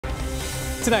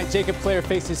Tonight, Jacob Clare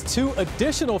faces 2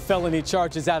 additional felony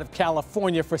charges out of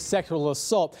California for sexual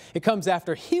assault. It comes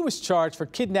after he was charged for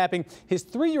kidnapping his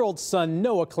 3-year-old son,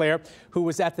 Noah Clare, who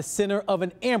was at the center of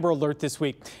an Amber Alert this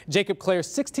week. Jacob Clare's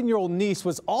 16-year-old niece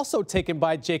was also taken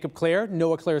by Jacob Clare,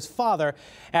 Noah Clare's father.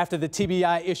 After the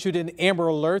TBI issued an Amber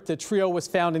Alert, the trio was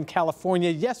found in California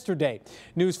yesterday.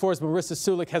 News 4's Marissa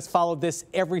Sulik has followed this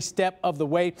every step of the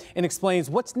way and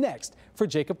explains what's next for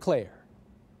Jacob Clare.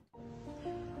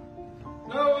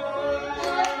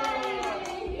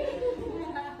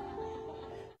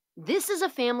 This is a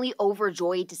family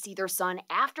overjoyed to see their son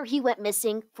after he went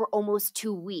missing for almost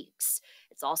 2 weeks.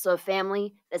 It's also a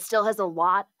family that still has a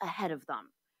lot ahead of them.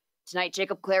 Tonight,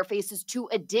 Jacob Clare faces 2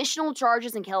 additional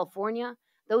charges in California.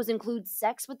 Those include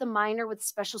sex with a minor with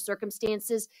special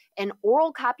circumstances and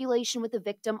oral copulation with a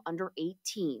victim under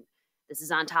 18. This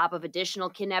is on top of additional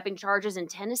kidnapping charges in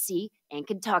Tennessee and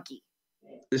Kentucky.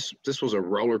 This was a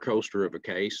roller coaster of a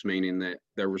case, meaning that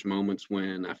there was moments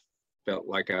when I felt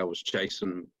like I was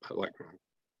chasing, like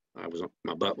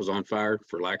my butt was on fire,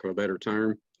 for lack of a better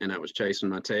term, and I was chasing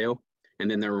my tail. And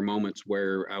then there were moments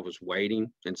where I was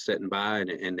waiting and sitting by,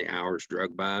 and the hours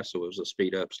drug by. So it was a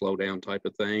speed up, slow down type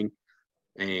of thing.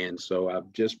 And so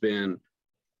I've just been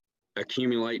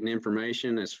accumulating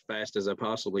information as fast as I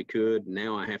possibly could.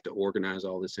 Now I have to organize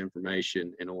all this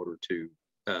information in order to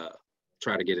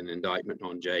try to get an indictment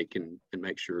on Jake and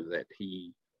make sure that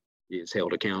he is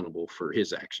held accountable for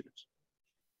his actions.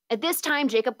 At this time,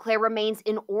 Jacob Clare remains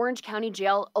in Orange County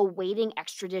Jail awaiting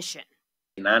extradition.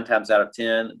 9 times out of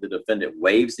 10, the defendant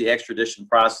waives the extradition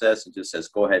process and just says,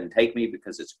 go ahead and take me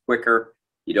because it's quicker.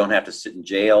 You don't have to sit in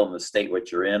jail in the state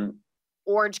which you're in.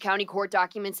 Orange County court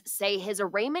documents say his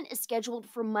arraignment is scheduled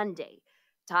for Monday.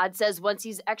 Todd says once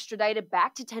he's extradited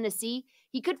back to Tennessee,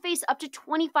 he could face up to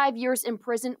 25 years in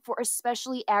prison for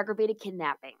especially aggravated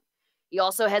kidnapping. He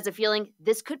also has a feeling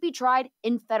this could be tried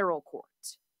in federal court.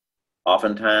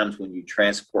 Oftentimes, when you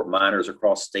transport minors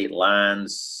across state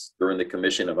lines during the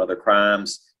commission of other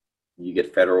crimes, you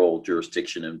get federal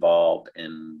jurisdiction involved.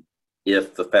 And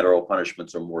if the federal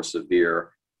punishments are more severe,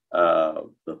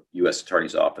 the U.S.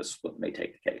 Attorney's Office may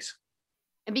take the case.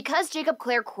 And because Jacob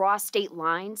Clare crossed state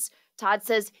lines, Todd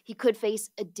says he could face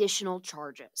additional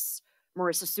charges.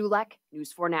 Marissa Sulik,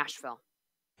 News 4 Nashville.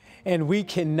 And we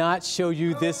cannot show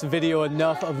you this video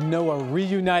enough of Noah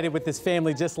reunited with his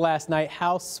family just last night.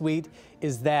 How sweet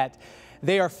is that?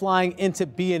 They are flying into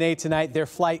B&A tonight. Their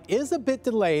flight is a bit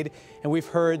delayed, and we've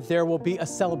heard there will be a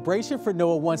celebration for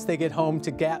Noah once they get home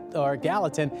to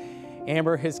Gallatin.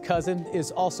 Amber, his cousin,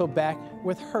 is also back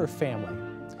with her family.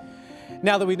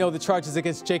 Now that we know the charges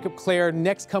against Jacob Clare,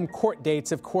 next come court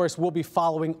dates. Of course, we'll be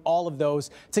following all of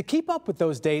those. To keep up with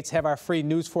those dates, have our free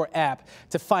News 4 app.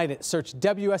 To find it, search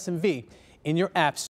WSMV in your app store.